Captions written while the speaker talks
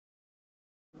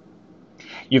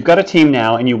you've got a team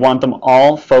now and you want them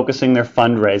all focusing their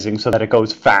fundraising so that it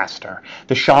goes faster.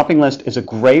 The shopping list is a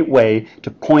great way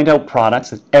to point out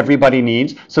products that everybody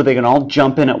needs so they can all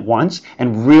jump in at once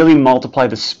and really multiply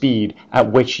the speed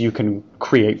at which you can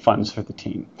create funds for the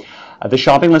team. The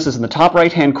shopping list is in the top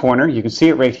right-hand corner. You can see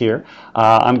it right here.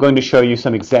 I'm going to show you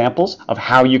some examples of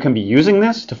how you can be using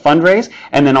this to fundraise,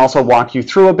 and then also walk you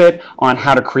through a bit on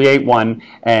how to create one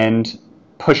and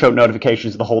push out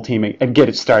notifications to the whole team and get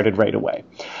it started right away.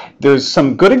 There's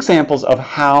some good examples of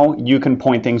how you can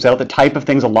point things out. The type of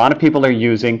things a lot of people are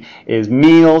using is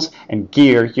meals and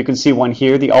gear. You can see one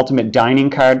here, the ultimate dining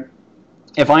card.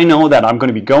 If I know that I'm going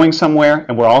to be going somewhere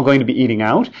and we're all going to be eating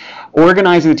out,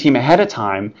 organizing the team ahead of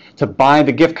time to buy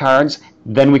the gift cards,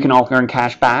 then we can all earn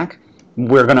cash back.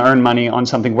 We're going to earn money on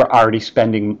something we're already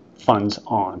spending funds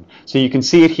on. So you can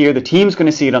see it here. The team's going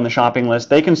to see it on the shopping list.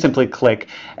 They can simply click,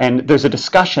 and there's a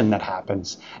discussion that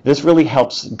happens. This really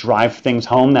helps drive things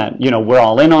home that, you know, we're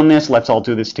all in on this. Let's all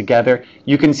do this together.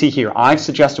 You can see here, I've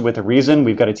suggested with a reason.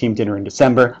 We've got a team dinner in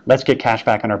December. Let's get cash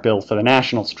back on our bill for the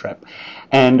Nationals trip.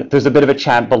 And there's a bit of a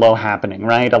chat below happening,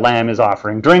 right? Alam is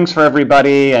offering drinks for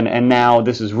everybody, and now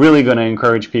this is really going to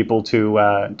encourage people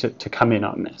to come in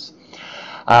on this.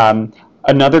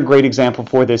 Another great example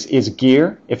for this is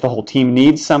gear. If the whole team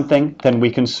needs something, then we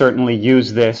can certainly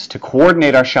use this to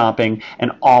coordinate our shopping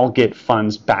and all get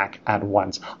funds back at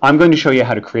once. I'm going to show you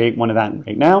how to create one of that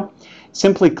right now.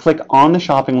 Simply click on the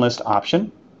shopping list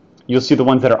option. You'll see the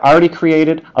ones that are already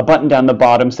created. A button down the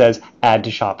bottom says Add to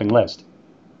Shopping List.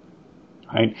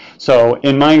 Right? So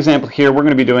in my example here, we're going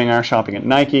to be doing our shopping at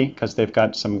Nike because they've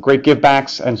got some great give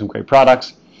backs and some great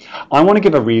products. I want to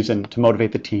give a reason to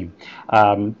motivate the team.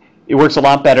 It works a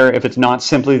lot better if it's not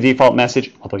simply the default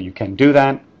message, although you can do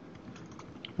that.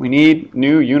 We need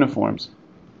new uniforms.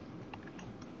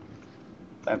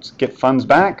 Let's get funds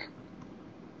back.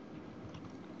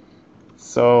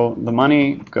 So the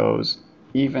money goes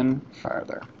even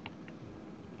farther.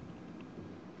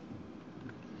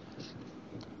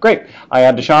 Great. I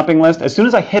add the shopping list. As soon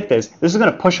as I hit this, this is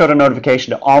going to push out a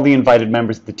notification to all the invited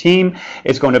members of the team.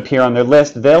 It's going to appear on their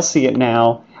list. They'll see it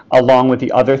now, along with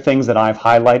the other things that I've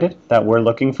highlighted that we're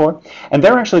looking for. And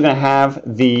they're actually going to have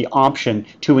the option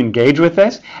to engage with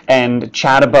this and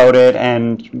chat about it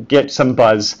and get some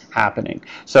buzz happening.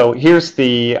 So here's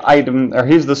the item, or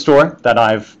here's the store that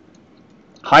I've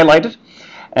highlighted.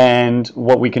 And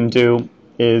what we can do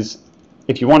is,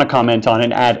 if you want to comment on it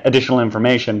and add additional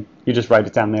information, you just write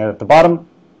it down there at the bottom.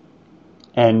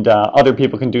 And other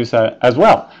people can do so as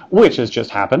well, which has just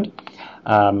happened.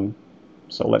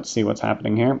 So let's see what's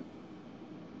happening here.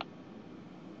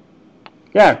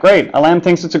 Yeah, great. Alam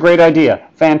thinks it's a great idea.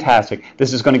 Fantastic.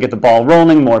 This is going to get the ball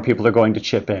rolling. More people are going to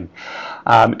chip in.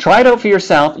 Try it out for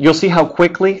yourself. You'll see how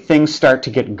quickly things start to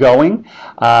get going.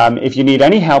 If you need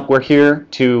any help, we're here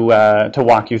to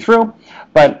walk you through.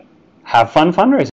 But have fun fundraising.